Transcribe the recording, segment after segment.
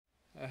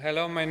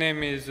Hello, my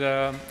name is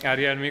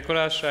Ariel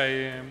Miculas.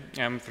 I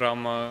am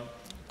from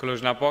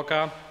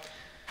Cluj-Napoca.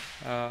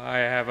 I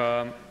have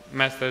a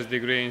master's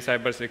degree in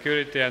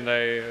cybersecurity, and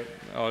I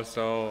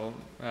also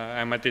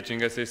am a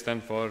teaching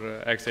assistant for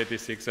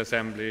x86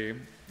 assembly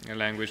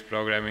language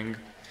programming.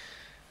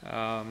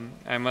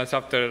 I'm a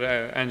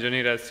software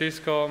engineer at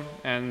Cisco,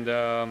 and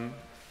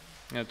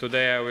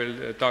today I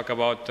will talk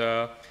about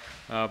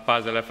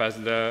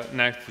Puzzlefs, the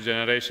next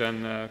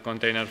generation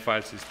container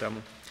file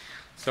system.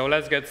 So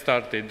let's get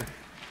started.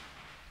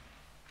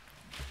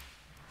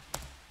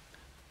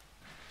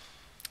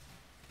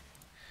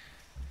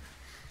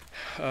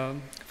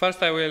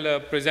 First, I will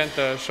present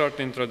a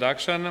short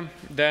introduction.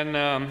 Then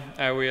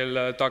I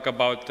will talk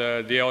about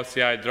the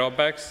OCI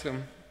drawbacks.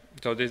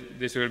 So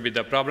this will be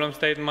the problem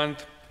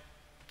statement.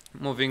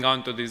 Moving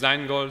on to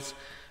design goals,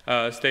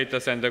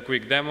 status, and a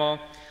quick demo.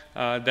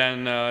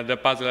 Then the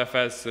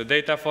Puzzlefs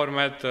data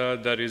format,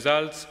 the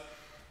results,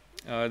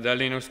 the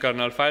Linux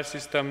kernel file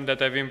system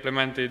that I've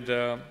implemented,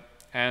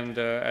 and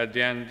at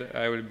the end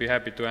I will be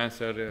happy to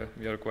answer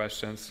your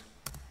questions.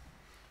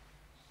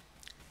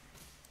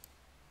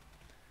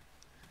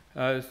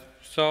 For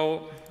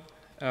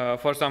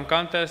some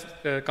context,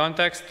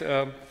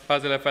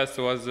 Puzzlefs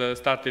was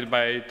started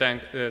by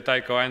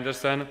Tycho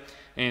Anderson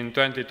in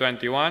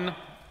 2021.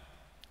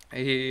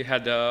 He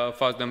had a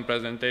FOSDEM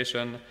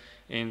presentation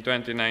in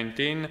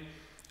 2019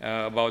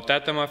 about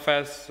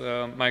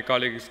AtomFS. My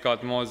colleague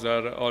Scott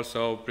Moser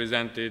also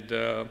presented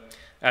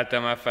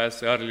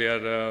AtomFS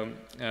earlier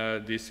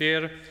this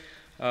year.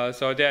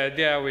 So the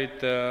idea with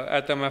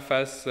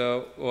AtomFS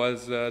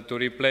was to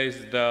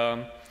replace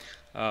the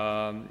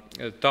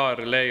Tor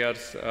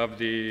layers of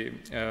the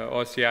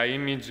OCI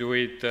image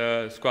with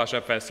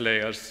SquashFS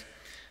layers,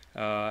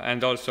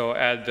 and also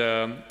add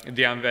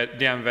the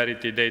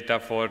unverity data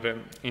for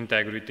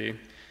integrity.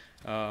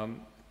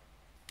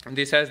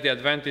 This has the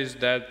advantage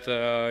that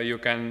you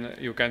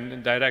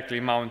can directly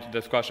mount the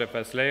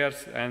SquashFS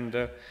layers and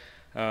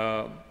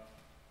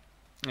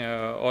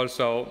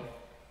also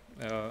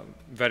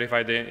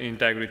verify the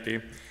integrity.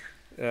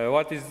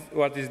 What is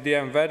the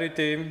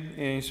unverity?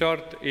 In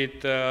short,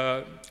 it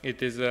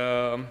is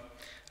an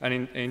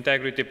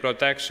integrity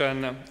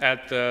protection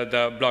at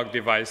the block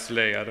device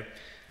layer.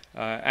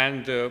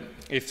 And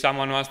if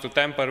someone wants to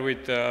tamper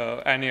with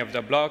any of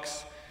the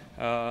blocks,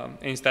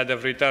 instead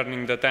of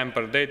returning the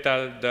tampered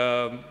data,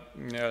 the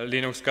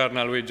Linux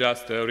kernel will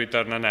just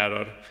return an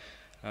error.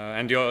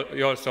 And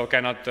you also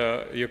cannot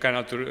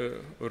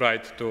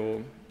write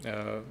to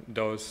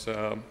those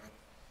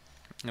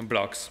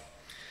blocks.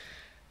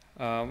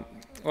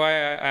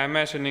 Why I'm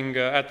mentioning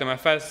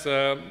AtomFS?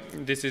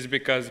 This is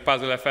because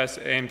Puzzlefs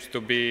aims to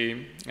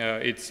be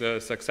its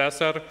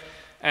successor,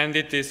 and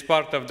it is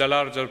part of the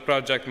larger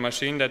project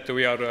machine that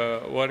we are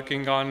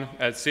working on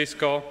at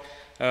Cisco.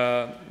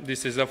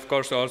 This is, of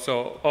course,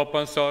 also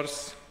open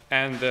source,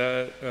 and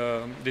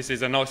this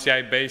is an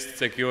OCI-based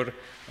secure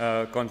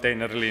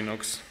container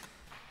Linux.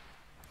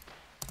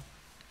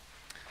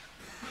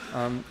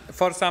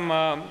 For some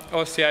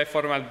OCI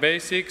format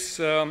basics,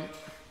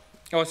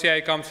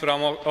 OCI comes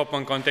from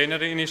Open Container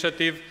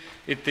Initiative.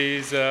 It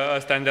is a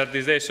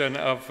standardization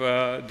of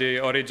the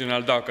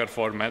original Docker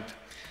format.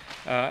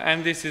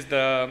 And this is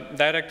the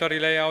directory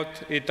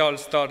layout. It all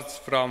starts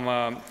from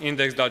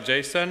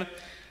index.json.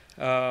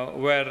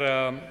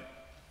 Where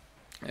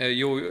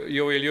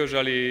you will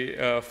usually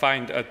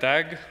find a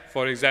tag.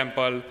 For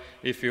example,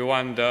 if you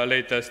want the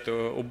latest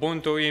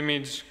Ubuntu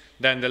image,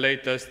 then the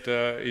latest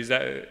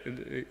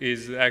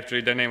is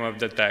actually the name of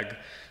the tag.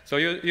 So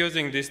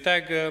using this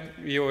tag,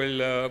 you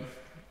will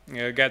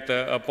get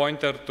a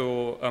pointer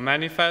to a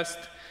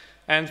manifest,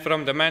 and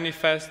from the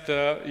manifest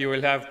you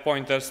will have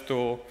pointers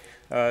to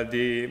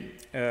the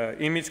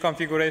image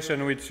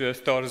configuration, which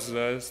stores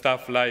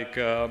stuff like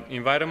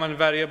environment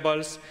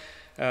variables,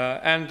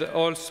 and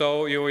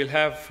also you will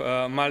have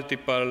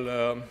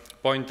multiple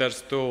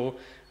pointers to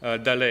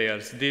the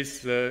layers.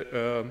 These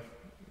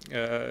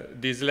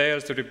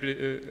layers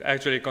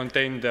actually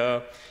contain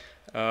the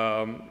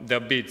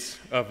bits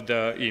of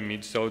the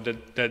image, so the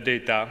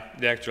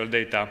actual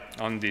data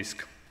on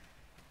disk.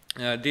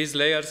 These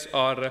layers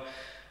are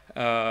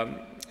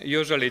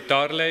usually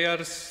Tor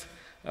layers,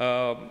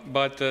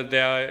 but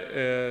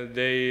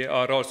they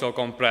are also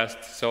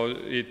compressed, so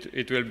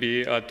it will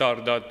be a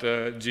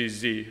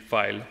tor.gz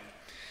file.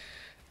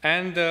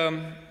 And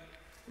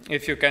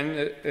if you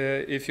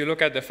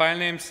look at the file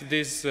names,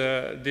 these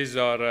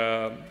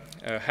are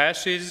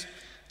hashes.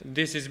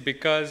 This is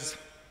because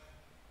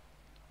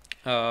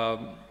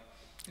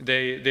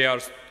they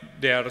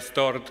are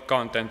stored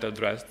content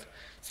addressed.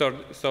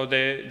 So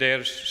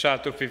their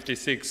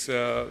SHA-256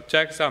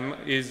 checksum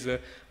is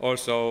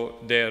also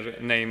their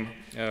name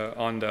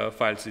on the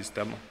file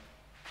system.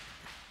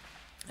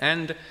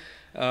 And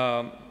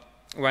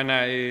when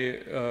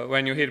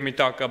you hear me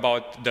talk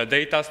about the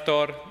data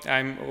store,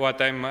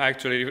 what I'm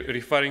actually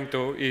referring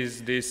to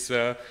is this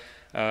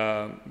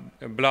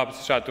blobs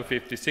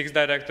SHA-256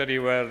 directory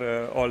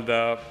where all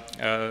the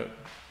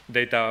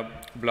data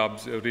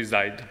blobs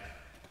reside.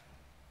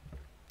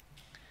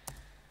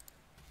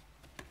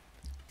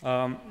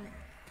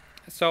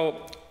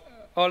 So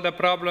all the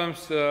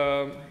problems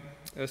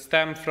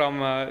stem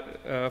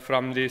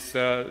from this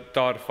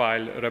tar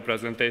file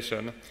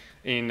representation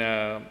in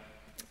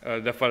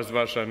the first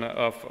version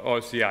of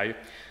OCI.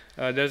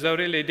 There's a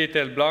really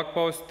detailed blog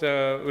post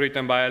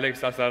written by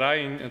Alex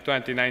Asarai in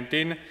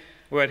 2019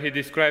 where he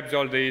describes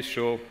all the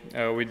issue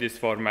with this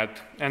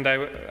format, and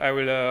I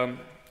will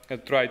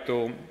try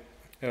to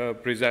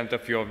present a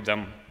few of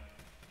them.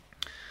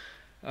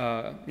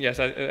 Yes,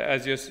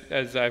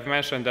 as I've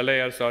mentioned, the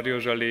layers are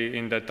usually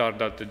in the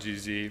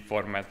tar.gz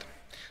format.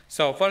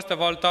 So first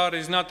of all, tar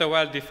is not a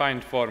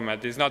well-defined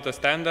format. It's not a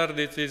standard.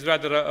 It is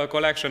rather a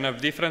collection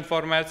of different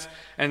formats,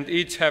 and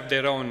each have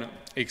their own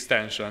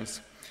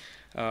extensions.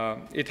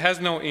 It has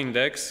no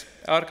index.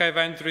 Archive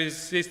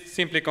entries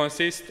simply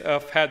consist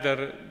of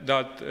header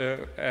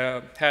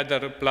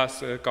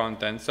plus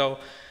content. So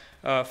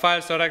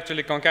files are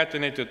actually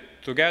concatenated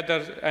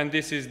together, and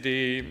this is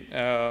the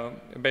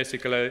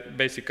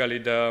basically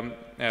the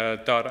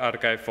tar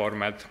archive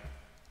format.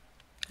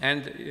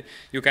 And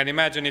you can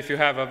imagine if you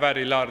have a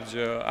very large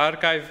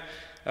archive,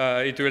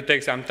 it will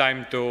take some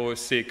time to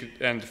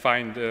seek and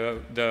find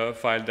the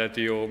file that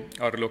you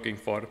are looking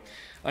for.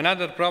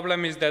 Another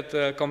problem is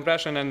that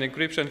compression and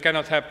encryption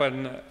cannot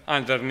happen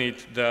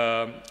underneath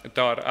the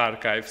tar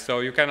archive.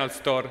 So you cannot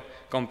store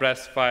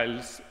compressed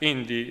files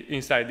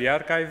inside the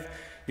archive.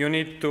 You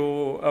need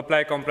to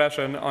apply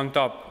compression on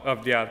top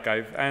of the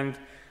archive. And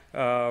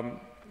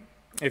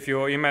if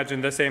you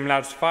imagine the same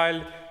large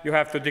file, you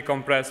have to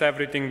decompress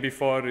everything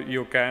before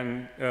you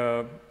can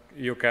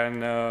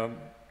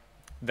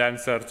then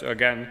search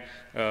again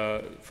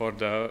for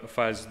the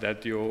files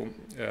that you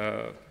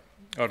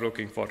are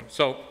looking for.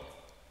 So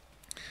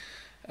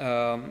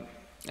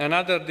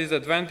another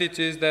disadvantage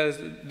is that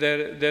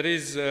there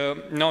is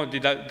no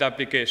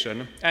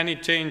duplication. Any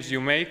change you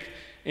make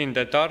in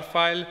the tar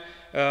file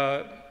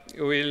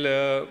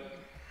will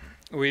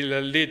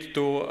lead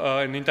to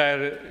an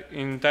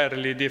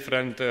entirely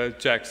different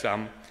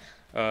checksum,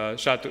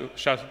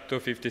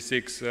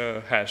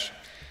 SHA-256 hash.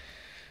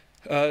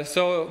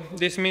 So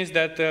this means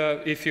that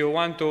if you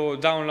want to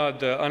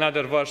download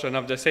another version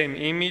of the same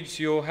image,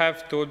 you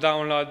have to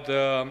download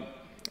the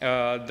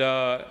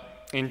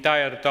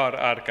entire tar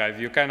archive.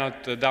 You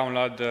cannot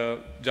download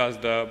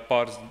just the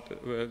parts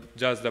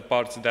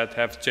that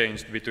have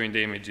changed between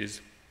the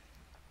images.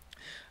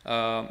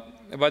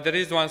 But there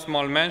is one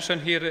small mention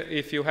here.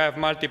 If you have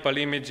multiple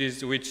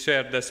images which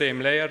share the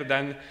same layer,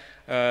 then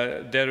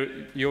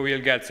you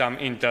will get some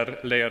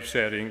inter-layer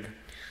sharing.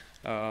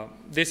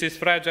 This is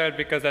fragile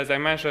because, as I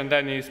mentioned,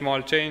 any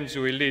small change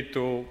will lead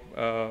to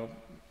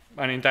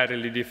an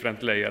entirely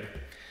different layer.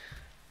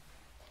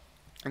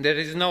 There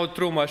is no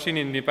true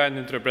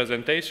machine-independent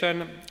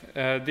representation.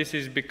 This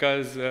is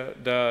because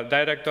the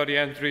directory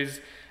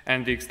entries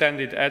and the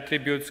extended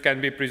attributes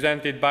can be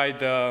presented by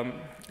the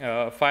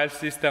file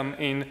system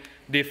in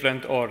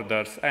different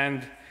orders.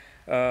 And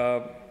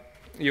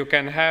you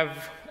can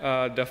have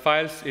the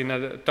files in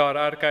a tar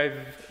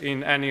archive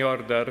in any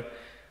order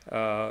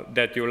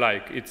that you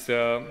like. It's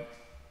the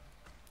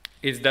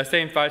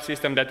same file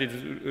system that is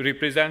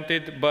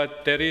represented,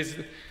 but there is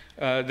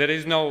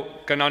no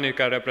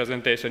canonical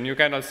representation. You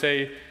cannot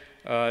say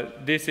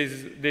this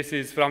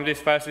is from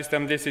this file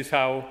system. This is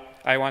how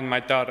I want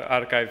my tar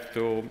archive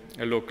to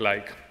look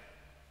like.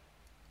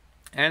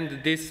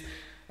 And this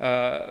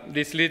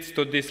leads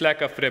to this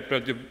lack of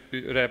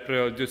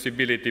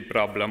reproducibility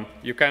problem.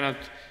 You cannot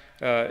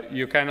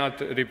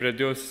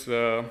reproduce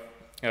the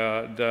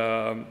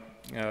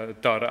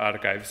tar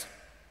archives.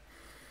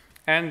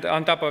 And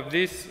on top of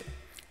this,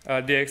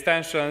 the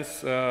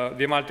extensions,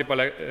 the multiple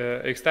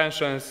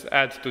extensions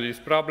add to this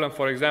problem.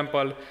 For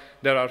example,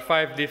 there are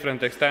 5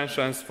 different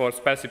extensions for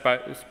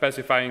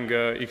specifying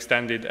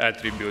extended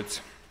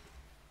attributes.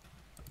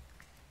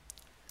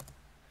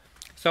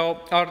 So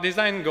our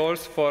design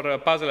goals for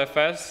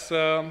Puzzlefs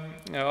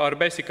are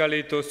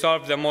basically to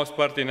solve the most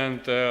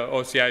pertinent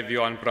OCI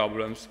V1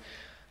 problems.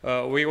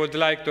 We would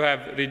like to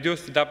have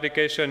reduced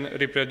duplication,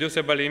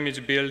 reproducible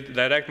image build,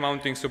 direct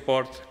mounting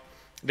support,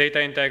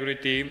 data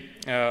integrity,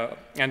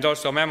 and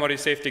also memory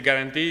safety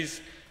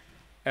guarantees,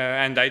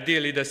 and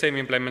ideally the same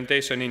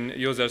implementation in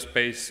user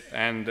space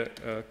and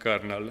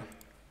kernel.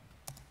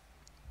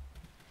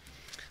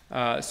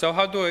 So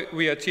how do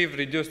we achieve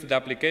reduced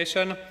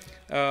duplication?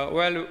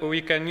 Well,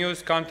 we can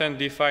use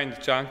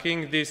content-defined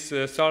chunking. This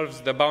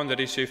solves the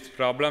boundary shift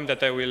problem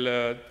that I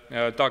will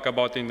talk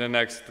about in the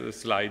next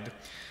slide.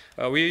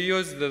 We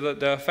use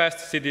the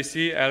fast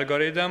CDC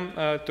algorithm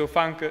to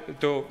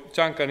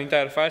chunk an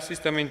entire file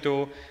system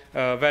into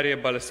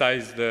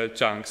variable-sized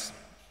chunks.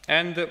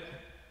 And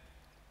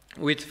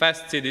with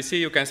fast CDC,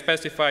 you can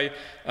specify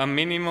a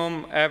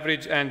minimum,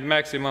 average, and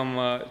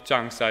maximum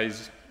chunk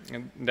size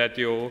that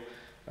you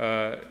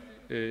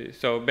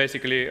so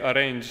basically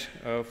arrange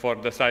for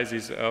the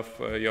sizes of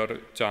your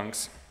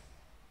chunks.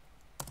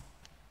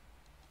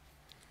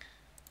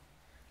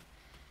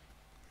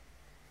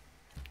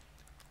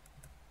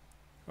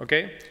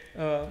 Okay,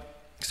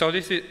 so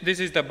this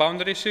is the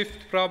boundary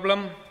shift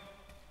problem.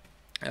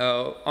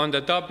 On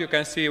the top, you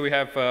can see we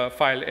have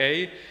file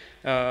A,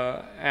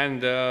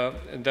 and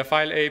the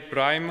file A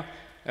prime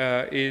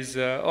is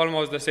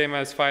almost the same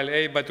as file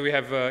A, but we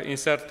have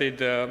inserted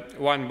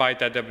 1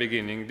 byte at the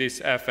beginning, this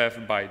FF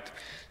byte.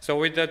 So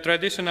with the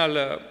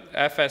traditional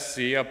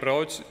FSC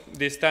approach,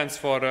 this stands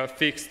for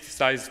fixed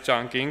size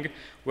chunking,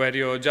 where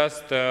you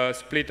just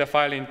split a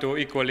file into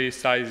equally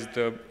sized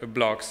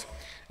blocks.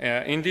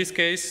 In this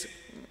case,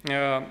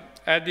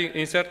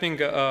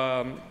 inserting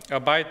a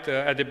byte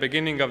at the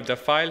beginning of the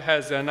file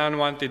has an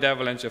unwanted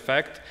avalanche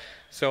effect.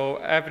 So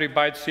every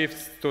byte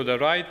shifts to the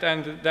right,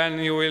 and then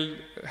you will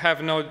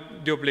have no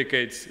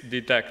duplicates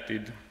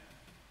detected.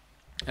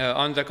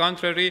 On the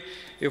contrary,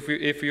 if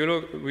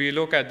we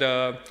look at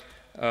the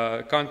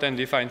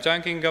content-defined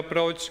chunking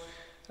approach,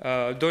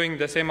 doing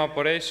the same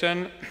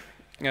operation,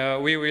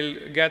 we will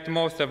get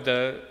most of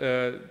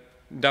the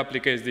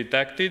duplicates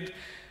detected.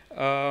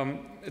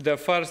 The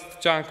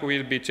first chunk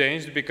will be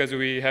changed because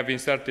we have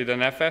inserted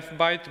an FF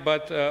byte,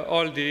 but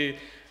all the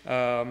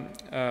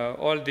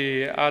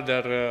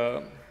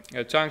other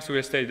chunks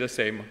will stay the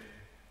same.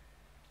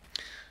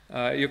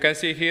 You can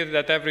see here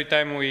that every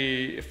time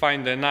we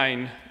find a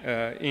 9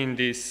 in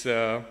this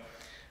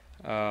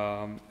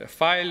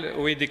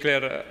file, we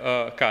declare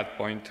a cut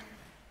point.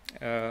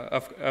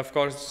 Of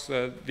course,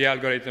 the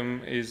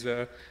algorithm is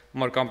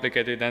more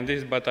complicated than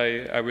this, but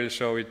I will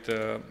show it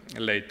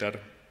later.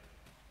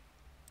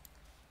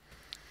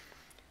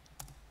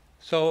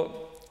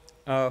 So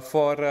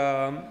for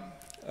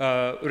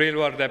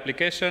real-world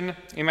application,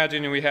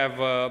 imagine we have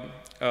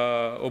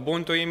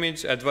Ubuntu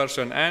image at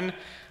version N,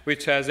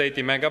 which has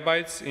 80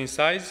 megabytes in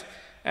size,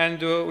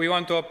 and we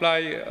want to apply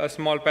a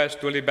small patch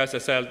to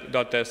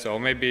libssl.so.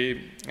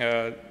 Maybe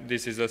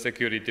this is a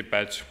security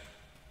patch.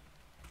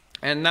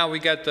 And now we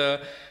get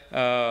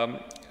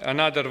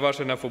another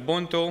version of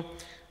Ubuntu,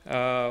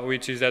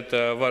 which is at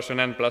version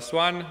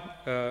N+1.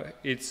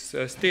 It's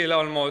still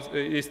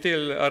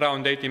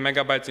around 80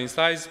 megabytes in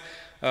size,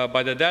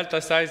 but the delta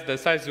size, the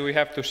size we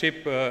have to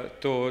ship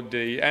to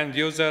the end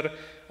user,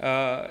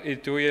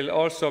 it will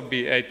also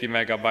be 80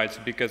 megabytes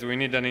because we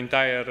need an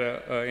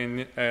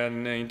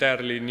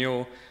entirely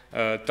new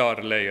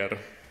Tor layer.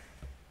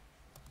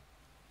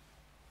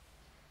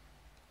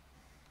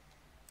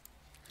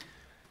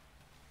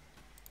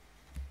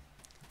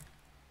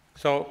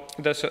 So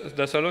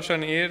the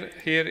solution here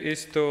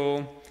is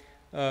to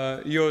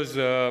use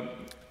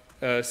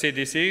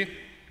CDC,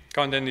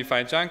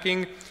 content-defined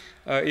chunking.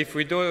 If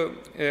we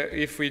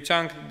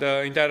chunk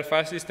the entire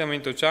file system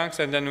into chunks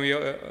and then we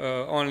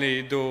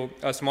only do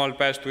a small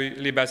patch to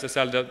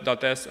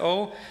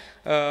libssl.so,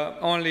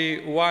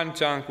 only one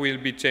chunk will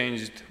be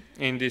changed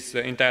in this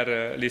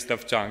entire list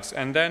of chunks.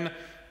 And then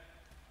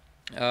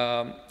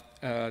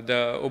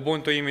the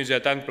Ubuntu image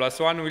at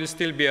N+1 will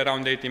still be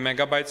around 80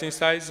 megabytes in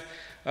size,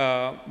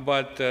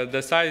 but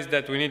the size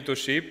that we need to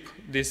ship,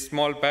 this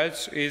small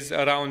patch, is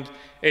around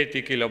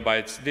 80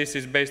 kilobytes. This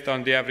is based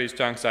on the average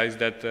chunk size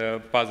that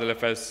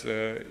Puzzlefs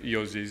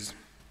uses.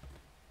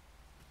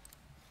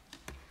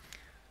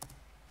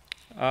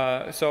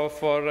 So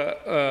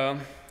for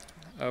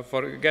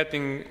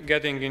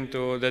getting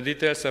into the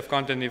details of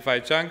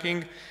content-defined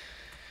chunking,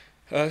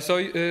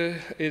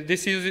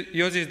 this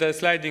uses the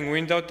sliding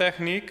window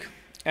technique,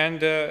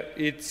 and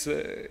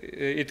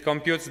it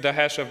computes the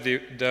hash of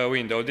the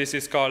window. This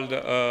is called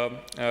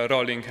a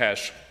rolling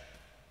hash.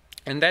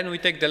 And then we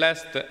take the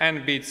last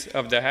n bits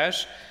of the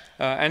hash,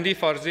 and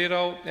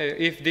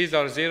if these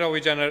are 0,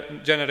 we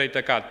generate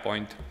a cut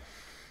point.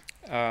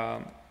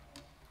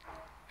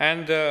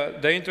 And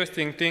the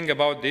interesting thing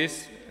about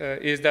this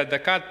is that the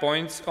cut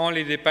points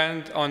only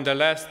depend on the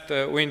last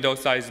window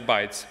size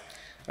bytes,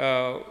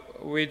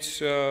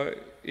 which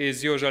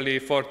is usually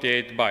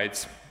 48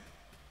 bytes.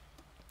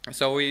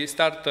 So we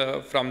start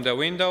from the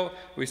window,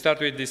 we start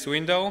with this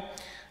window,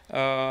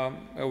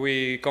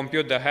 we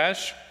compute the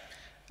hash.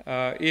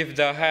 If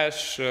the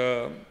hash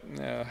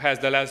has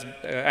the last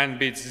n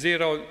bits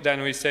 0,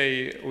 then we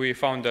say we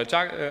found a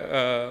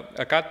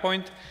cut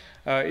point.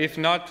 If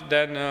not,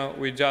 then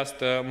we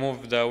just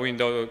move the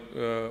window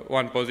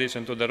one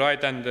position to the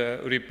right and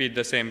repeat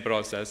the same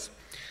process.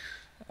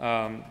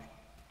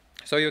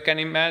 So you can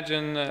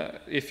imagine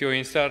if you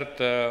insert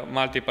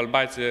multiple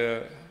bytes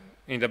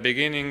in the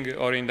beginning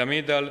or in the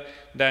middle,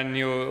 then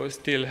you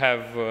still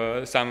have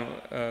a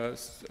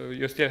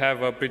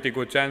pretty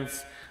good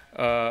chance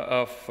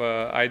of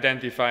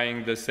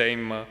identifying the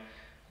same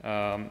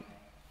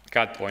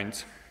cut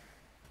points.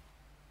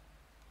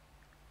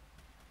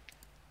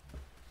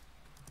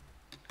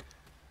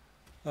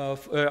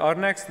 Our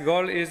next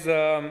goal is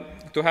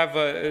to have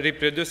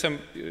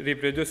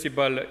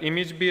reproducible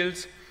image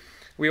builds.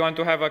 We want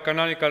to have a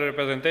canonical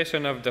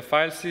representation of the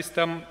file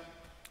system.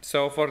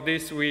 So for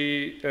this,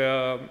 we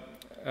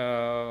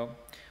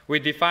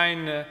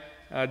define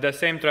the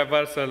same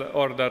traversal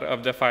order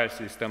of the file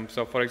system.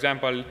 So for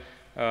example,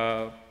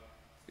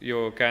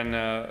 you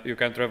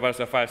can traverse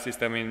a file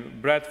system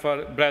in breadth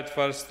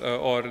first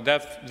or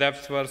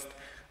depth first.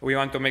 We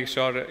want to make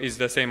sure it's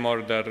the same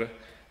order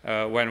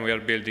when we are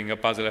building a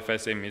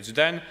Puzzlefs image.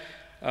 Then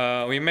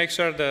we make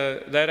sure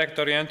the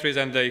directory entries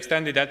and the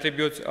extended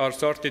attributes are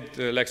sorted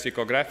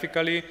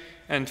lexicographically.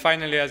 And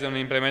finally, as an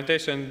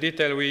implementation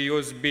detail, we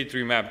use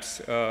B-tree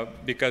maps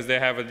because they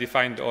have a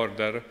defined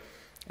order,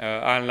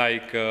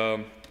 unlike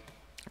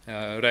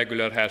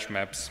regular hash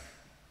maps.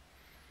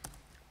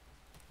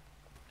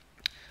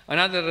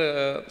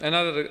 Another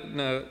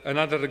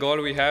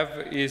goal we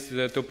have is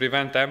to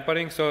prevent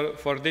tampering. So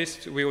for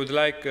this, we would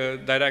like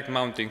direct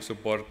mounting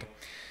support.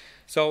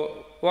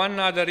 So one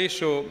other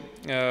issue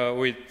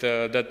with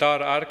the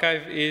tar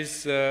archive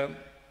is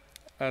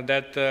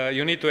that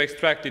you need to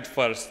extract it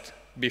first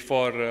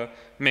before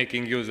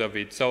making use of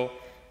it. So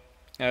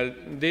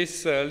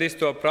this leads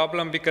to a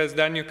problem because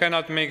then you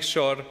cannot make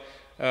sure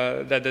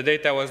that the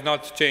data was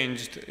not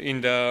changed in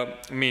the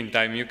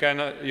meantime. You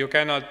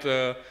cannot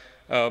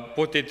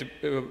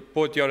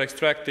put your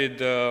extracted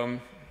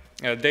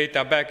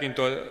data back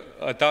into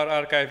a tar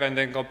archive and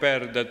then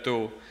compare the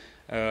two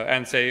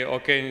and say,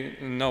 okay,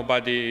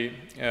 nobody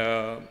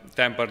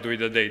tampered with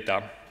the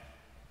data.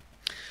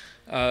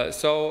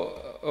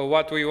 So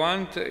what we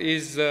want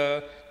is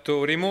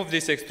to remove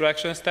this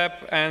extraction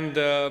step and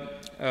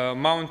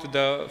mount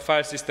the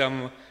file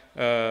system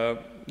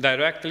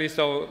directly,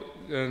 so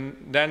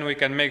then we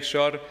can make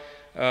sure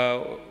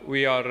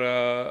we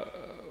are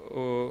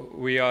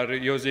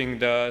using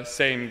the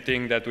same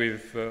thing that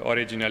we've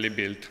originally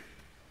built.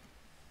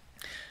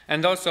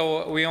 And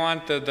also we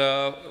want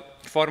the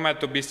format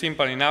to be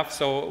simple enough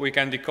so we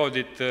can decode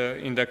it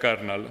in the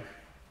kernel.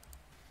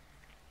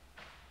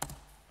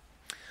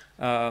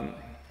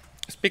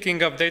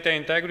 Speaking of data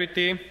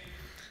integrity,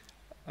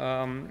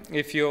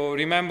 if you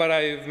remember,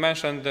 I've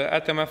mentioned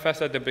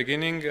AtomFS at the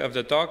beginning of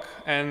the talk,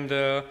 and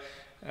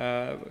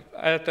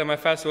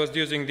AtomFS was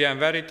using the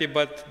Verity,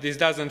 but this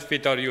doesn't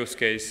fit our use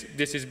case.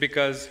 This is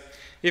because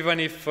even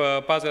if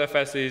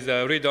Puzzlefs is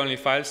a read-only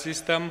file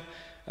system,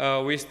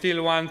 we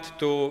still want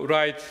to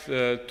write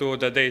to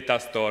the data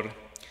store.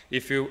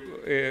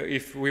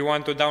 If we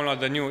want to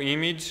download a new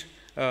image,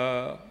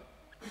 a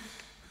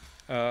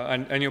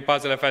new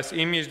Puzzlefs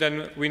image,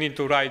 then we need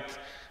to write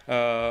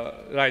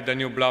the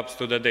new blobs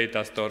to the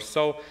data store.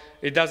 So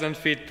it doesn't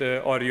fit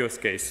our use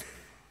case.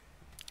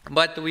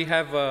 But we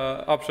have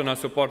optional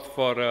support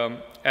for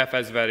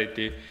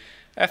FS-Verity.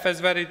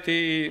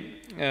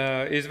 FS-Verity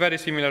is very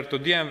similar to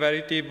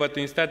DM-Verity, but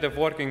instead of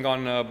working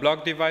on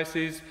block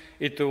devices,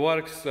 it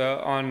works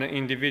on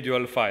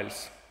individual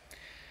files.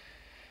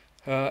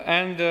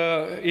 And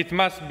it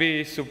must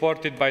be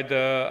supported by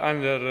the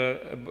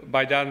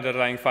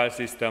underlying file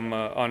system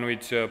on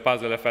which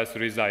Puzzlefs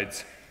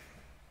resides.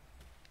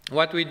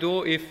 What we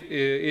do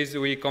is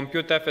we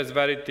compute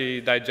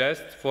FS-Verity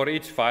digest for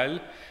each file,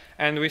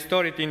 and we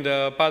store it in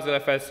the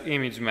Puzzlefs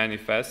image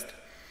manifest.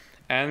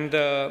 And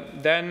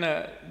then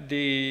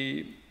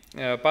the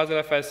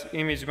Puzzlefs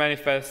image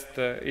manifest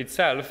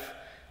itself,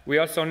 we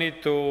also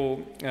need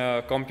to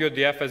compute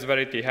the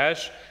FS-Verity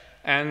hash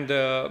and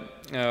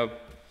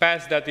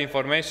pass that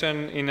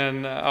information in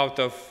an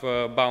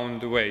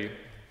out-of-bound way.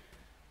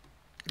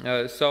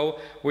 So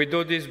we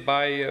do this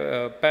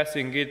by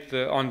passing it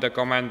on the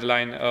command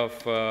line of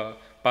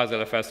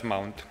Puzzlefs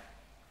mount.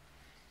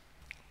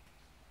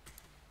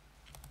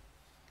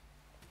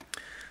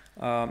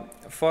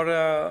 For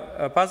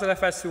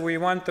Puzzlefs, we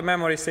want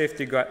memory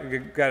safety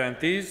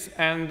guarantees,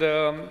 and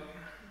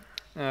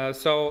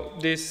so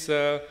this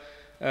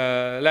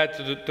led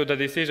to the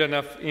decision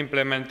of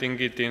implementing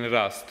it in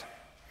Rust.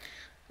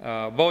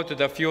 Both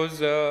the Fuse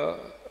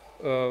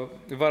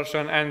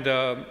version and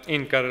the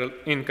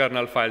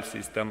in-kernel file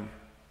system.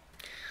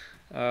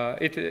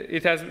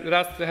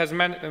 Rust has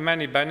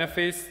many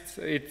benefits.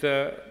 It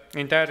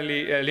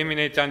entirely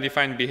eliminates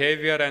undefined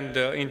behavior and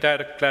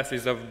entire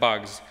classes of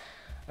bugs.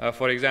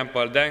 For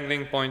example,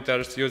 dangling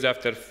pointers, use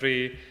after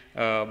free,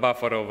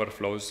 buffer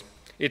overflows.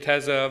 It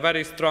has a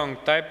very strong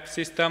type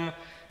system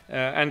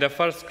and a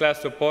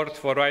first-class support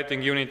for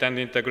writing unit and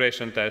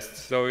integration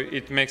tests. So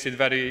it makes it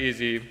very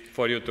easy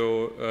for you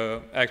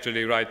to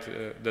actually write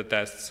the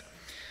tests.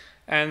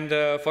 And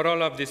for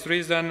all of this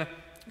reason,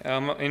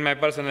 in my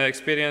personal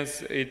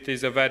experience, it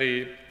leads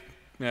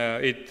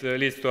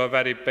to a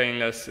very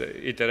painless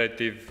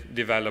iterative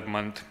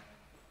development.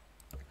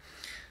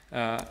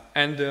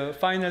 And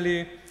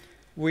finally,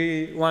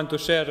 we want to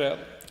share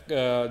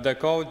the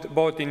code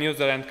both in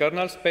user and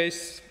kernel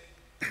space.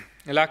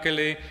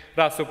 Luckily,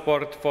 Rust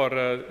support for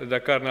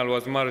the kernel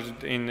was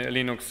merged in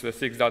Linux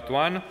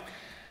 6.1.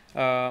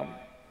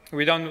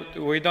 We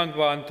don't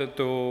want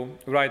to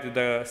write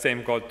the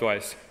same code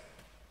twice.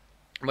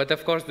 But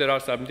of course, there are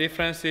some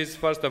differences.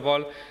 First of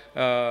all,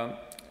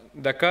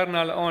 the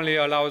kernel only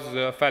allows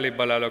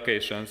fallible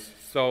allocations.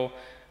 So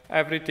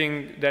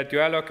everything that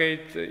you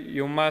allocate,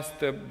 you must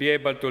be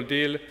able to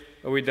deal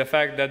with the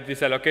fact that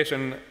this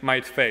allocation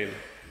might fail.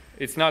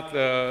 It's not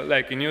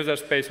like in user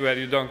space where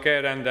you don't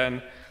care and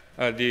then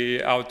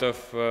the out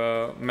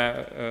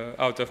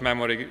of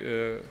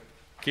memory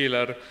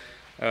killer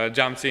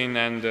jumps in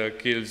and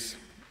kills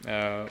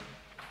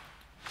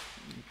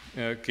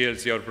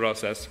your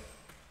process.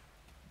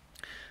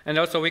 And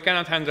also, we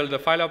cannot handle the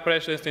file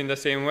operations in the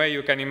same way.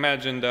 You can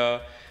imagine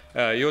the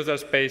user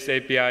space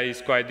API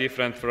is quite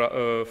different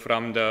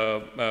from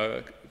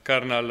the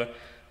kernel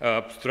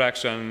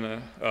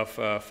abstraction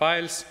of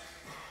files.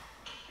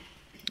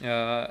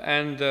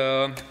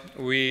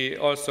 We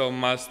also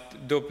must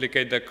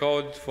duplicate the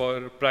code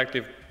for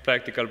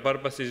practical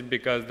purposes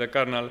because the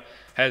kernel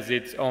has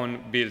its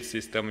own build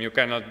system. You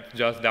cannot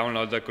just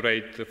download the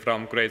crate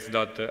from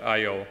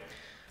crates.io.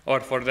 Or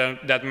for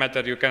that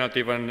matter, you cannot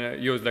even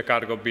use the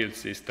cargo build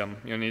system.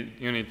 You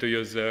need to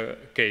use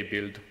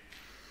kbuild.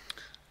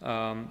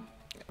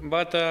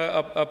 But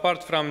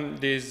apart from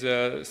these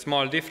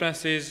small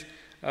differences,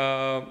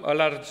 a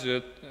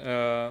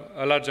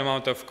large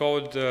amount of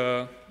code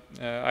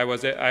I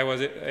was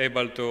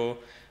able to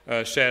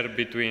share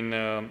between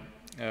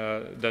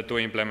the two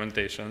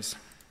implementations.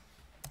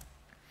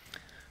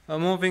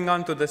 Moving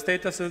on to the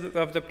status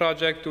of the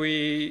project,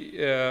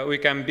 we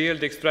can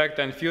build, extract,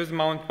 and fuse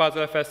mount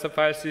Puzzlefs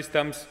file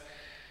systems.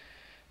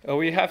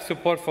 We have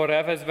support for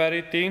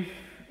FSVerity,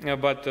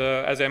 but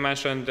as I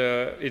mentioned,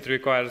 it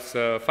requires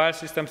file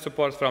system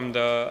support from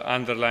the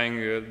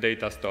underlying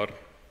data store.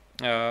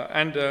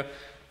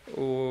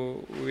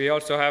 We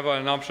also have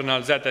an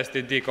optional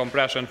ZSTD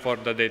compression for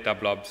the data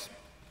blobs.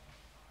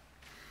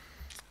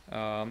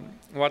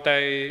 What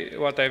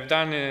I've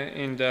done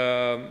in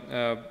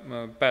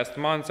the past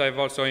months, I've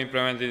also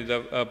implemented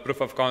a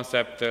proof of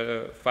concept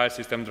file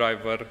system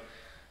driver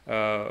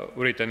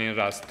written in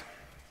Rust.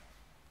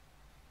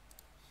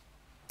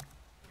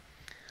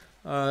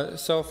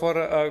 So for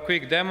a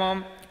quick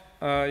demo,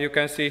 you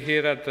can see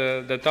here at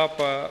the top,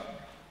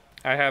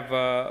 I have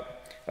a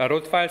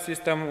root file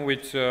system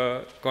which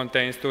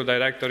contains two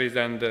directories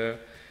and,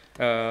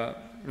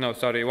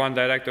 one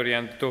directory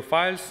and two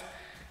files.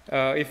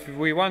 If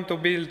we want to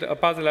build a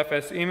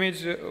Puzzlefs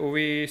image,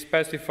 we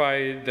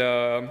specify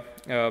the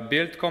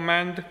build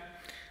command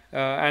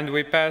and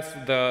we pass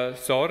the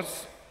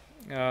source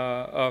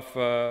of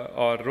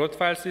our root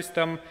file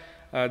system,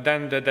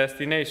 then the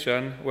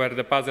destination where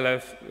the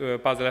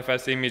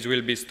Puzzlefs image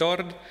will be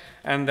stored,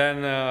 and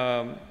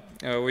then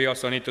we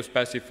also need to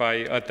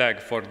specify a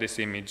tag for this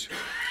image.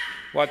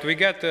 What we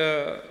get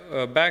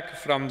back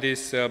from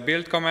this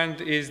build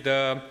command is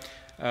the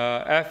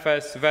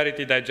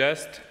FSVerity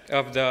digest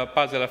of the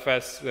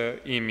Puzzlefs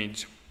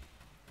image.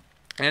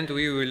 And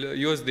we will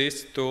use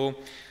this to,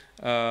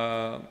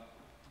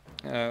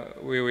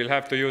 we will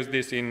have to use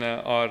this in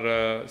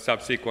our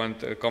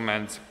subsequent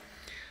commands.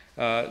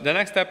 The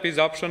next step is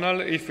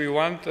optional. If we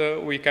want,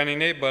 we can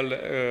enable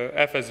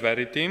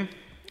FSVerity.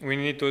 We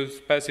need to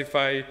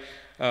specify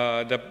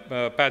the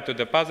path to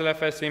the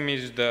Puzzlefs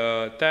image,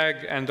 the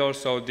tag, and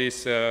also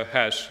this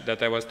hash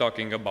that I was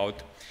talking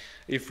about.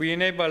 If we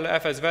enable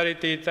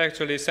FSVerity, it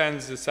actually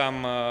sends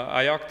some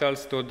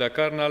ioctls to the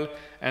kernel,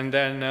 and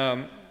then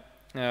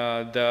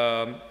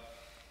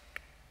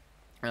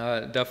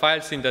the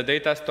files in the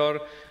data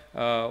store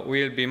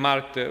will be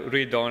marked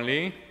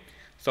read-only,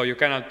 so you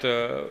cannot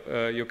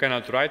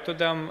write to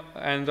them.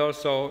 And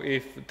also,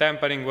 if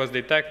tampering was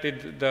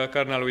detected, the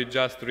kernel will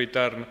just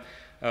return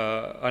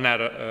an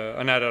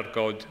error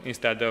code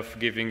instead of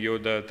giving you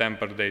the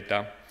tampered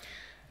data.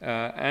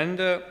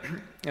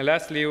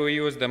 Lastly, we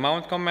use the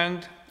mount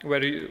command,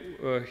 where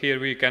here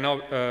we can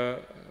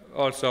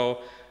also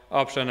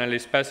optionally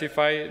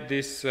specify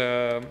this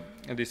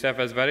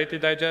FSVerity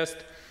digest,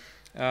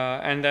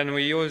 and then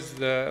we use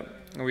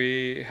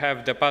we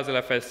have the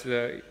Puzzlefs,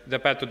 the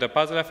path to the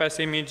Puzzlefs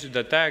image,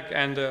 the tag,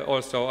 and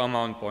also a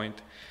mount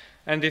point.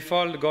 And if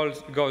all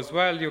goes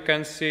well, you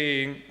can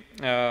see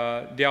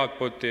the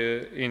output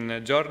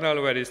in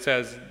journal where it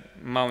says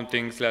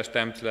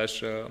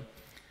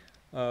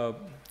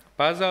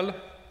mounting/temp/puzzle,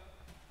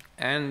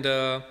 and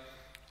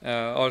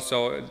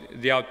also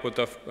the output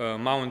of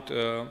mount.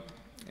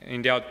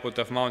 In the output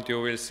of mount,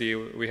 you will see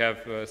we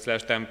have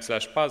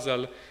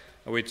 /temp/puzzle,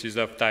 which is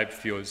of type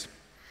fuse.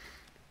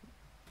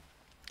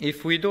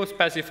 If we do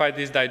specify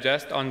this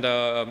digest on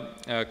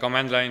the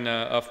command line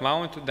of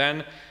mount,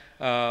 then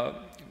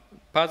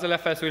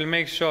Puzzlefs will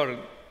make sure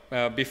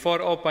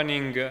before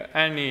opening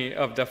any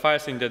of the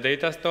files in the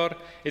data store,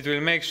 it will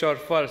make sure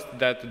first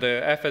that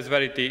the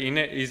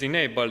FSVerity is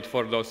enabled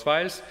for those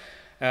files,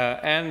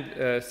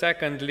 and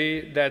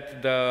secondly,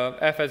 that the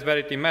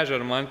FSVerity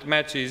measurement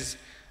matches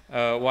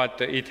what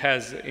it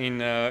has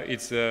in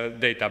its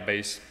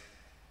database.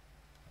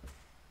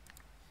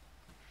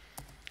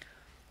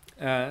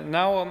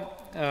 Now,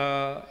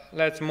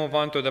 let's move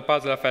on to the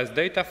Puzzlefs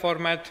data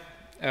format.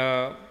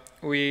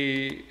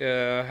 We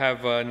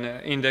have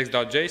an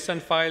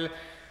index.json file,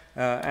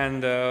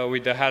 and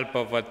with the help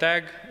of a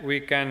tag, we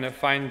can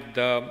find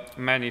the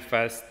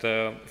manifest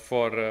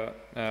for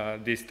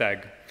this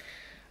tag.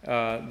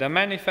 The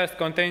manifest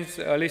contains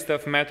a list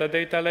of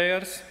metadata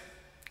layers,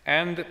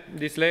 and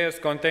these layers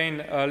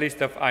contain a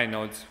list of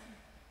inodes.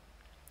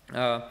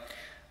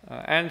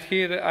 And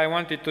here I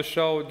wanted to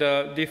show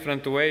the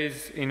different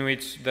ways in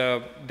which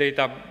the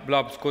data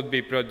blobs could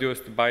be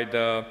produced by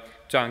the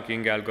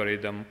chunking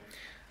algorithm.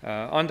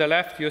 On the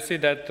left, you see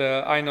that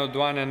inode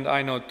 1 and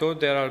inode 2,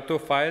 there are two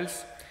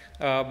files,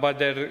 but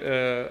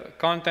their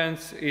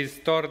contents is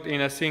stored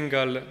in a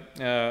single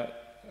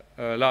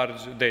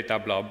large data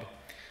blob.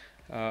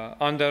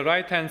 On the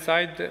right-hand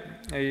side,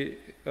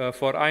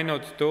 for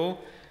inode 2,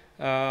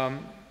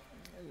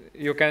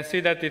 you can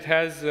see that it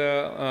has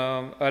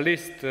a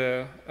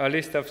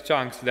list of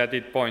chunks that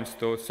it points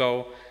to.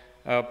 So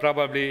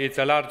probably it's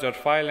a larger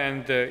file,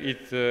 and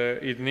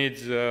it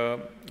needs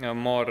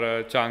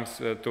more chunks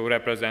to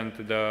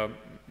represent the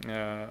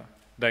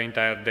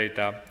entire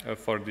data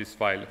for this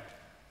file.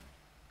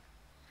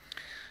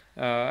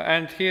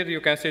 And here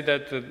you can see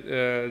that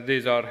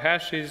these are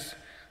hashes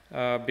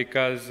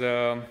because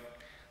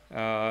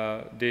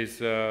these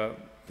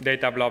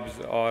data blobs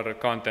are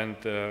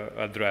content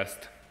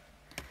addressed.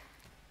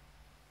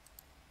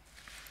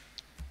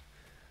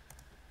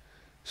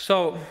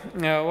 So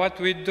what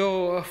we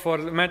do for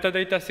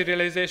metadata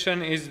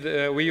serialization is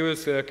we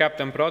use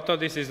Captain Proto.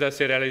 This is the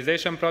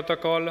serialization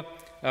protocol.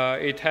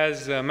 It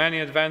has many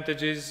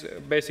advantages.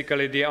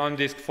 Basically, the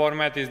on-disk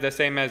format is the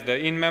same as the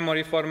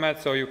in-memory format,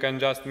 so you can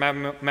just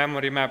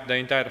memory map the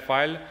entire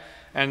file,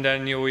 and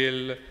then you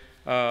will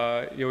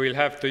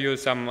have to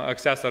use some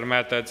accessor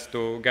methods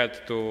to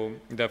get to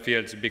the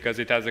fields because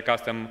it has a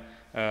custom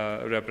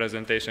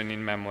representation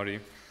in memory.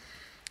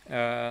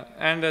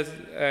 And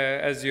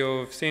as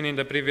you've seen in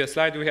the previous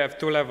slide, we have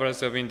two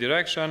levels of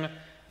indirection.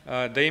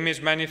 The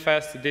image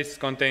manifest, this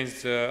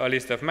contains a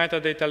list of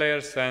metadata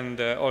layers and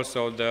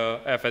also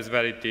the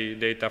FS-Verity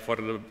data for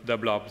the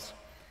blobs.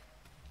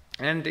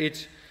 And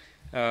each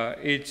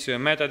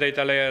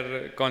metadata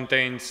layer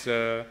contains,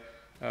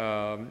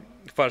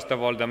 first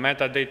of all, the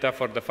metadata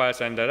for the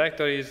files and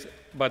directories,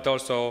 but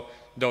also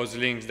those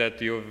links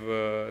that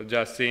you've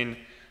just seen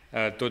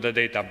to the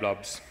data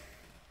blobs.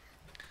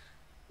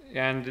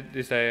 And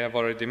this I have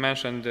already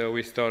mentioned,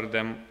 we store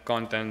them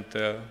content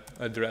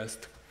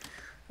addressed.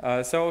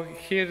 So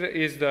here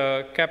is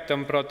the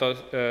Captain Proto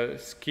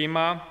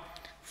schema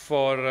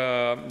for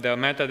the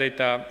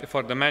metadata,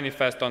 for the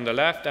manifest on the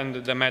left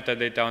and the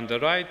metadata on the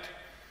right.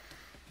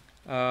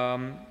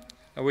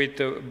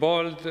 With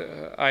bold,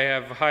 I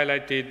have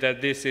highlighted that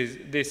this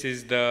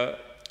is the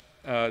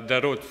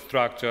root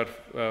structure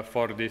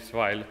for this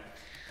file.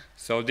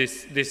 So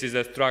this is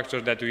a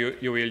structure that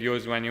you will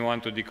use when you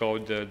want to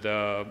decode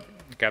the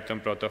Captain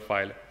Proto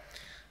file.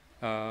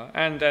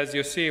 And as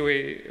you see,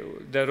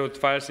 the root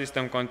file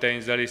system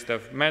contains a list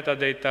of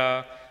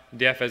metadata,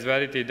 the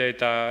FS-Verity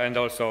data, and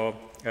also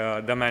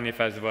the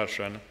manifest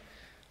version.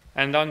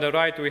 And on the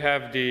right, we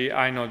have the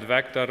inode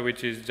vector,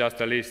 which is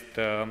just a list.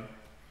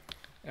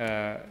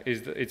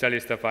 It's a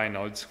list of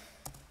inodes.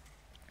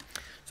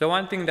 So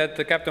one thing that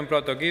the Captain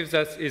Proto gives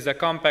us is a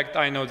compact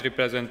inode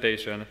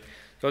representation.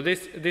 So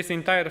this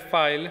entire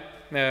file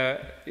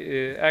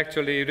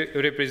actually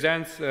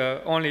represents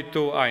only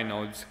two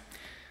inodes.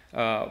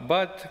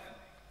 But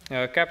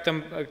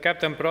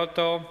Captain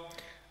Proto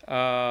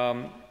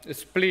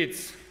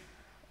splits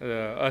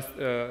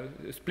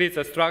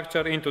a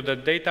structure into the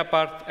data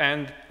part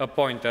and a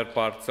pointer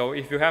part. So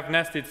if you have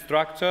nested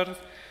structures,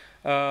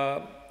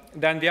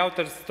 then the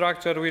outer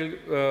structure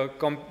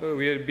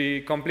will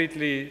be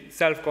completely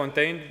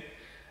self-contained,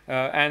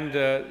 and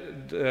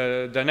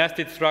the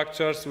nested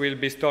structures will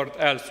be stored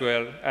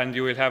elsewhere, and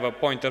you will have a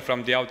pointer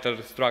from the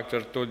outer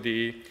structure to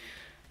the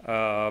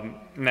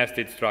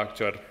nested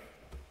structure.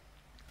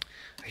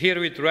 Here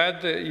with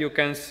red, you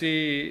can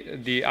see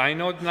the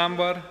inode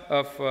number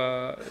of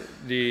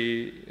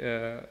the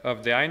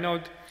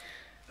inode,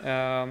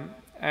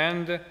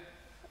 and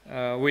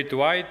with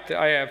white,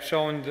 I have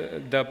shown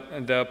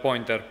the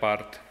pointer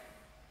part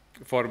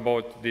for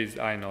both these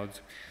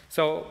inodes.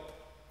 So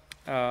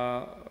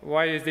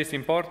why is this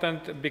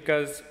important?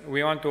 Because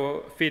we want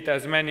to fit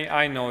as many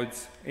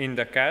inodes in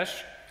the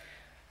cache,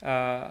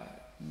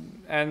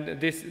 and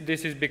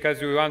this is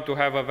because we want to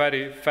have a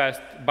very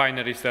fast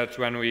binary search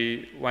when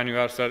we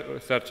are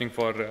searching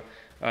for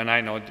an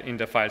inode in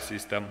the file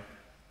system.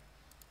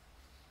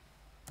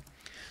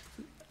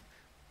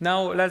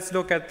 Now let's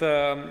look at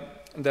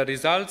the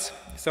results.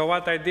 So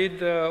what I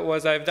did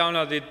was I've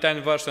downloaded 10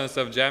 versions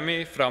of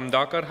Gemi from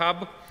Docker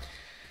Hub.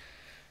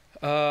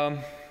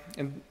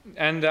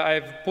 And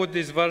I've put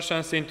these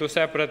versions into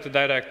separate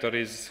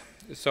directories.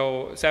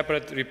 So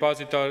separate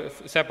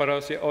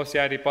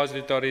OCI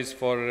repositories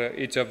for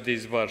each of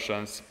these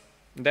versions.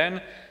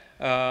 Then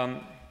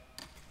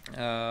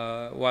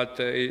what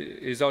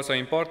is also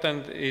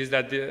important is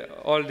that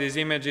all these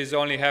images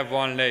only have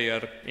one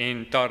layer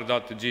in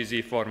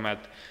tar.gz format.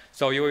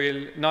 So you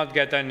will not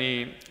get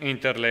any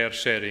interlayer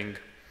sharing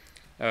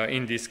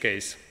in this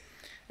case.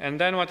 And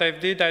then what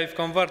I've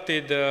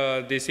converted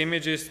these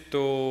images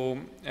to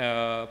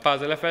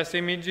Puzzlefs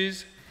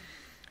images,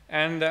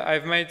 and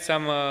I've made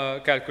some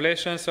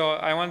calculations. So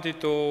I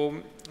wanted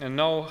to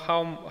know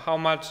how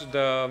much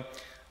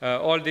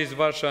all these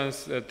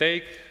versions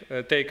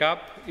take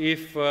up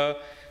if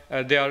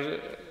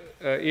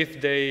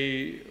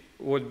they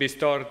would be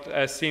stored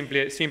as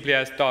simply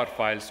as tar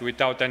files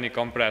without any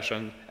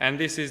compression. And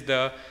this is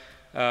the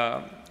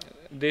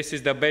this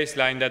is the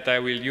baseline that I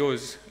will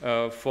use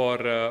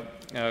for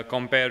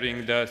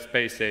comparing the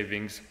space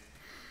savings.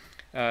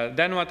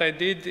 Then what I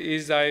did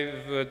is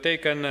I've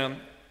taken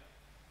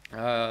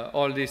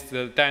all these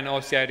 10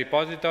 OCI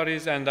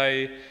repositories and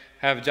I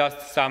have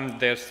just summed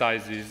their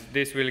sizes.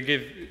 This will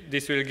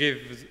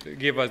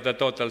give us the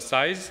total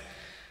size.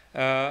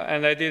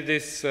 And I did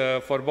this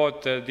for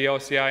both the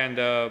OCI and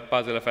the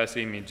Puzzlefs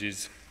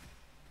images.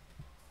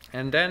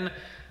 And then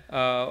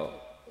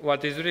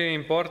what is really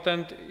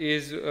important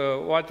is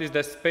what is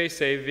the space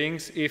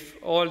savings if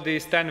all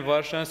these 10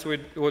 versions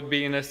would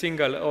be in a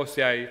single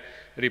OCI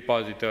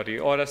repository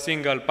or a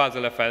single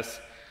Puzzlefs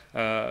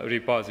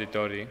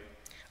repository.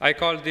 I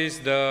call this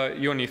the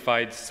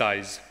unified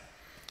size,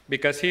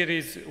 because here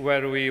is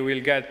where we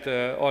will get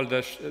all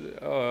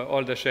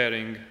the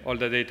sharing, all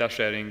the data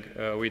sharing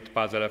with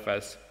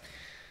Puzzlefs.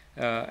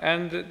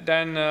 And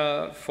then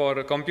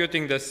for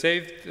computing the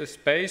saved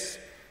space,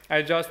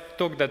 I just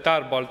took the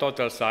tarball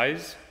total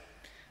size,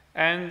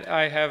 and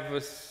I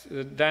have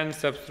then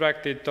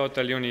subtracted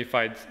total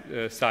unified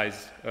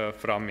size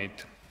from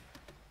it.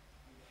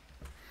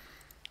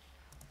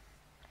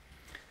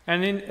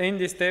 And in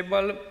this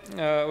table,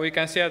 we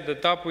can see at the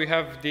top we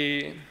have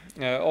the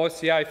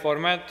OCI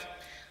format,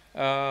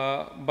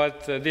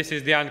 but this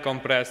is the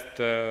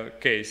uncompressed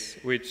case,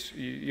 which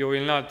you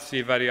will not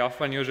see very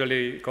often.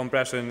 Usually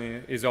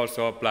compression is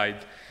also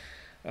applied.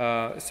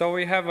 So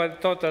we have a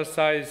total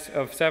size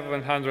of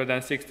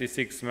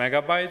 766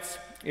 megabytes.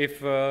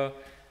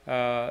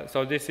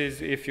 So this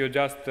is if you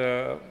just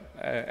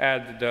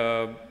add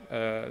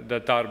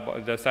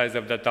the size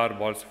of the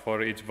tarballs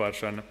for each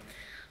version.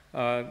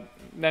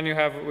 Then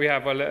we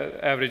have an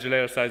average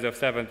layer size of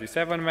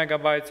 77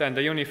 megabytes, and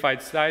the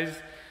unified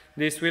size,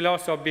 this will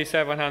also be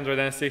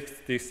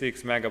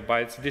 766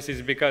 megabytes. This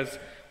is because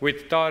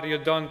with tar you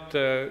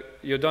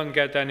don't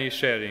get any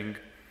sharing.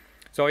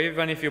 So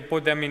even if you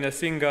put them in a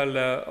single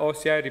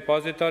OCI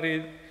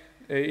repository,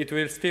 it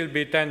will still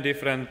be 10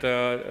 different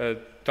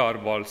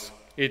tarballs,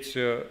 each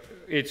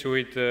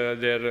with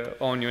their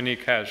own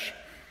unique hash.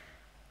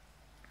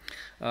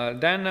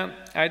 Then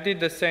I did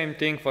the same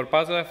thing for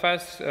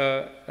Puzzlefs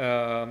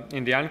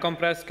in the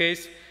uncompressed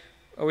case.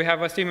 We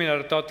have a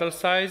similar total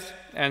size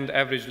and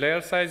average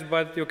layer size,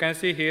 but you can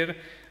see here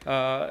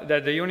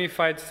that the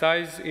unified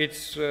size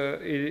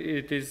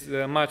it is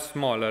much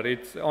smaller.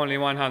 It's only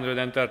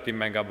 130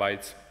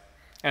 megabytes,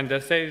 and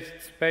the saved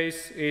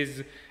space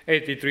is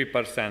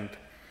 83%.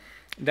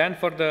 Then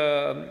for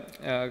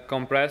the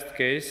compressed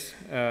case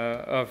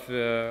of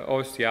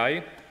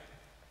OCI,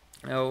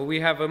 we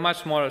have a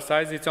much smaller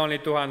size. It's only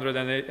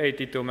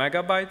 282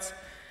 megabytes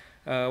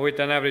with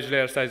an average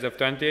layer size of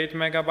 28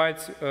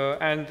 megabytes.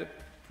 And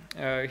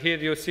here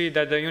you see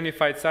that the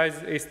unified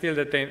size is still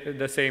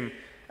the same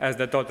as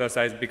the total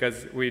size,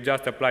 because we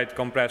just applied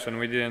compression.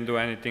 We didn't do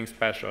anything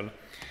special.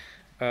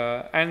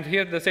 And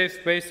here the saved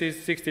space is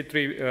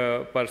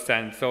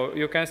 63%. So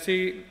you can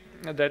see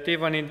that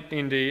even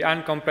in the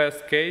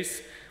uncompressed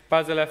case,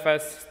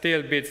 Puzzlefs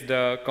still beats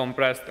the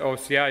compressed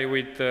OCI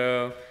with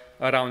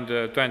around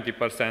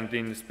 20%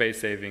 in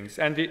space savings.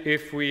 And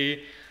if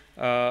we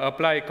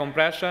apply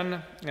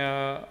compression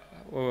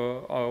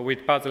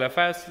with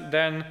Puzzlefs,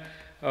 then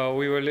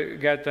we will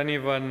get an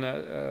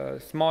even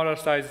smaller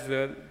size.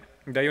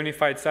 The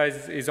unified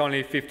size is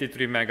only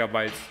 53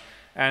 megabytes,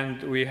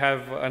 and we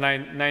have a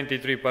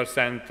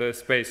 93%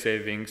 space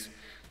savings.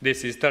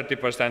 This is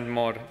 30%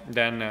 more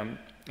than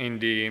in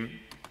the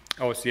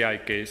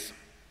OCI case.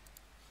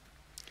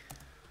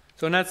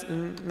 So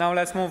now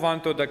let's move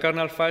on to the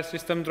kernel file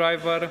system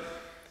driver.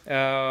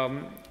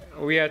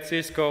 We at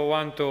Cisco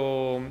want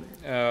to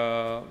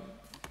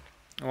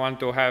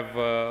have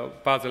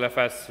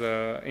Puzzlefs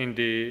in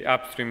the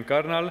upstream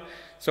kernel.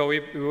 So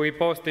we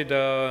posted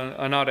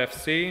an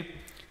RFC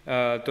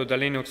to the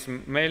Linux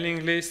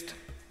mailing list.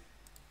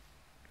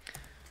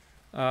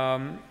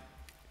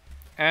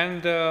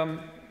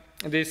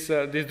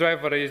 This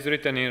driver is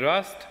written in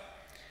Rust.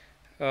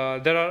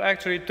 There are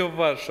actually two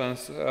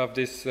versions of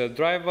this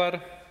driver.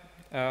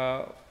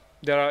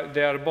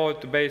 They are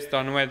both based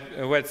on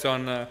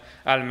Wedson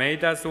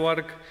Almeida's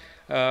work.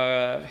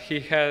 He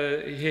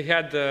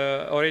had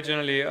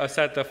originally a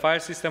set of file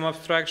system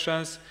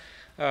abstractions,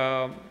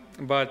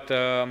 but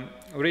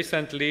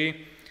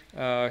recently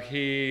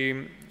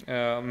he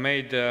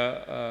made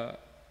a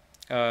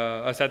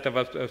set of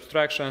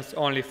abstractions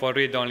only for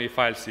read-only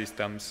file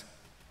systems.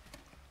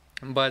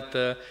 But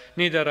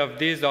neither of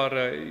these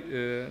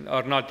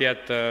are not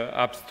yet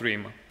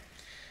upstream.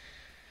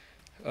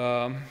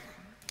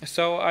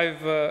 So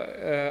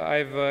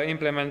I've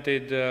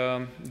implemented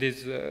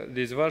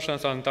these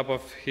versions on top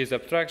of his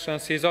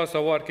abstractions. He's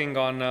also working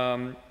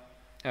on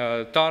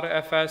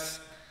tar-fs,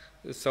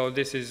 so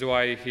this is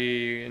why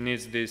he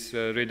needs these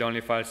read-only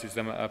file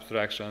system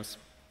abstractions.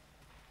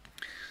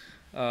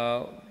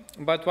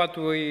 But what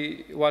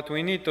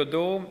we need to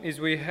do is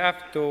we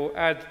have to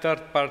add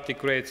third-party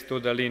crates to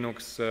the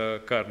Linux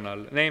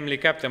kernel, namely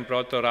Captain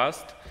Proto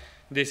Rust,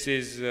 This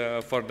is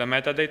for the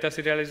metadata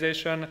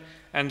serialization,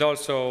 and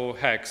also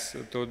hex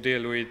to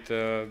deal with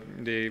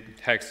the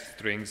hex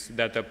strings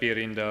that appear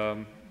in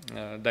the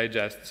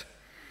digests.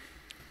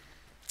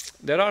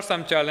 There are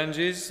some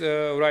challenges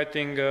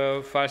writing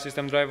file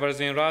system drivers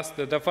in Rust.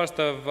 The first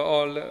of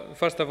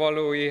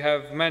all, we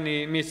have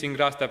many missing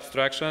Rust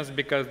abstractions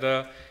because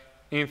the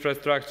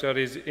infrastructure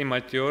is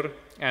immature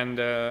and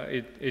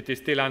it is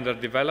still under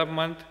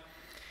development.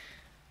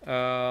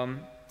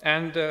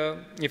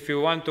 If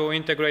you want to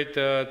integrate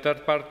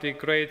third-party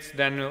crates,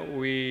 then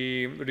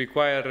we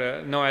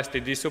require no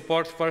STD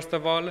support, first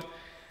of all,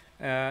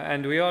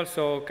 and we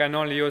also can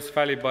only use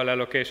fallible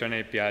allocation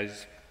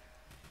APIs.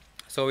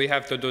 So we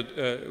have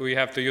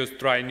to use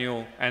try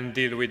new and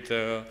deal with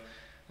a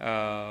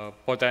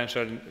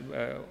potential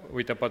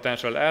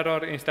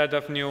error instead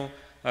of new,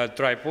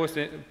 try push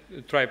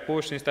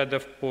instead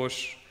of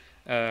push,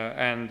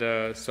 and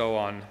so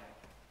on.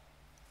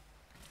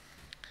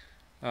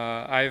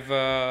 I've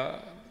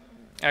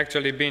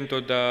actually been to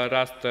the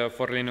Rust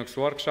for Linux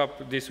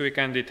workshop this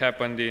weekend. It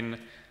happened in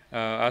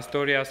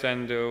Asturias,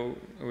 and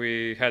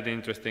we had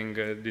interesting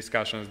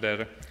discussions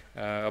there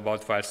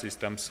about file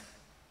systems.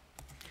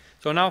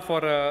 So now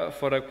for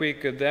a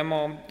quick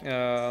demo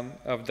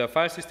of the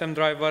file system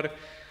driver,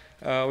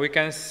 we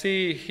can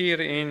see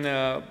here in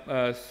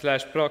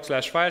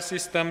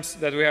 /proc/filesystems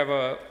that we have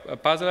a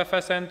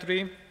Puzzlefs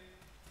entry,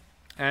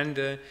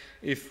 and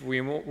if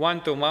we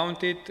want to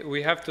mount it,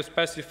 we have to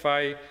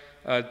specify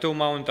two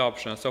mount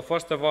options. So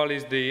first of all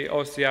is the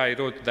OCI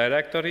root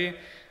directory.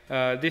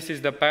 This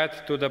is the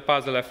path to the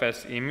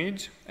Puzzlefs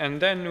image, and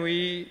then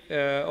we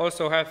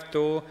also have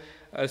to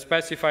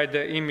specify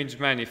the image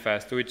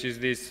manifest, which is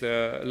this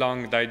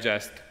long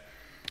digest.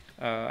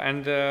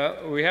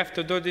 We have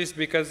to do this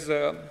because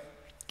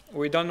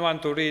we don't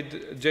want to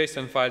read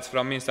JSON files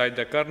from inside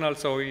the kernel,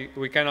 so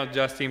we cannot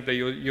just simply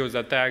use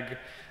a tag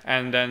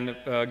and then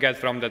get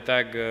from the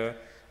tag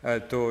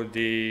to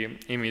the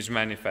image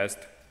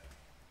manifest.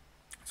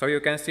 So you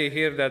can see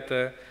here that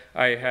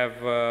I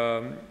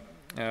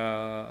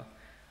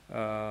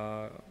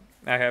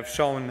have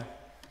shown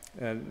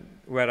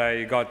where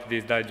I got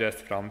this digest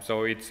from.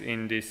 So it's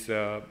in this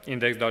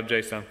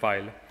index.json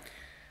file.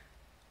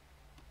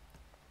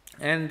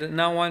 And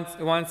now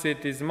once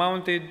it is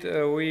mounted,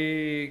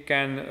 we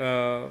can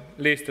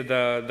list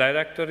the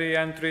directory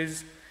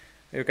entries.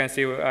 You can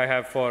see I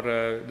have 4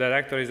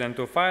 directories and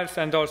 2 files,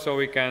 and also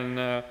we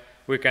can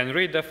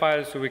read the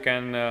files. We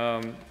can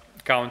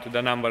count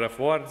the number of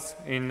words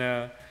in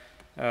the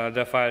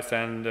files,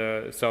 and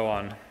so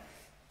on.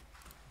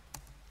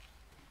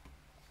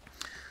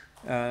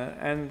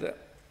 And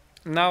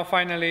now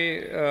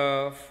finally,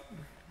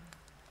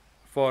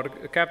 for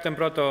Captain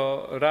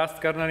Proto Rust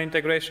kernel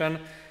integration,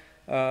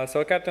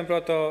 so Captain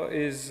Proto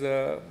is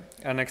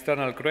an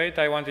external crate.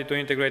 I wanted to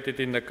integrate it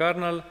in the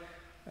kernel,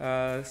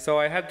 so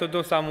I had to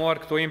do some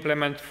work to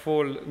implement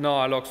full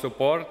no-alloc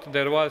support.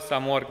 There was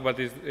some work, but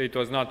it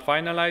was not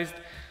finalized.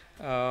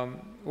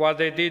 What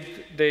they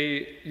did,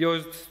 they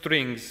used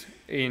strings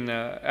in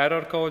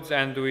error codes,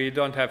 and we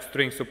don't have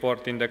string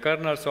support in the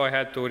kernel, so I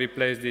had to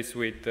replace this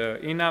with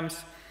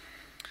enums.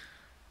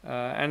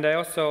 And I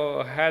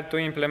also had to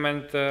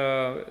implement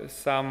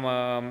some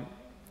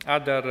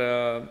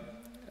other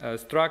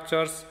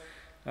structures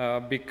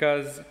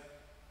because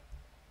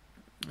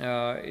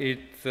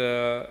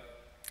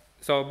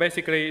so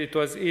basically it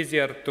was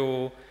easier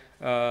to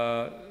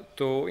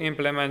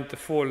implement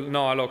full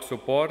no-alloc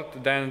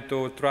support than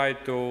to try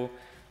to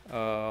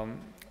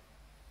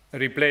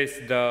replace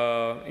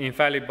the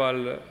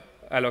infallible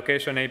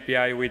allocation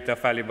API with a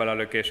fallible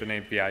allocation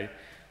API.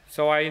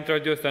 So I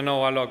introduced a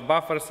no-alloc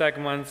buffer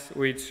segments,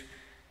 which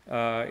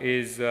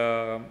is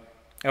a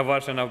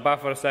version of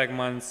buffer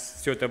segments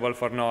suitable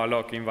for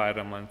no-alloc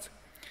environments.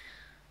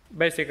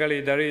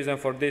 Basically, the reason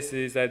for this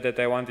is that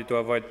I wanted to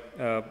avoid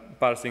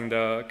parsing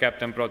the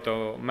Captain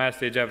Proto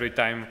message every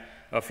time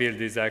a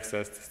field is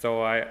accessed.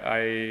 So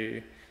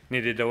I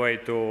needed a way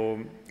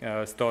to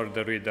store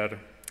the reader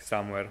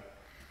somewhere.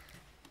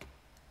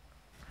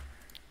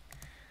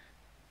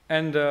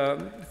 And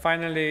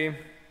finally,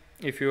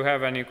 if you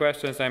have any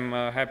questions, I'm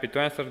happy to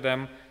answer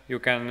them. You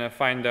can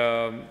find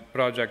the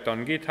project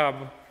on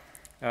GitHub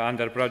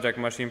under project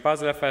machine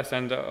Puzzlefs,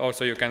 and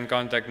also you can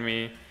contact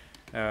me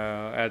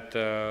at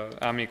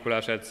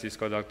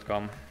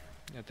amiculas@cisco.com.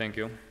 Thank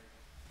you.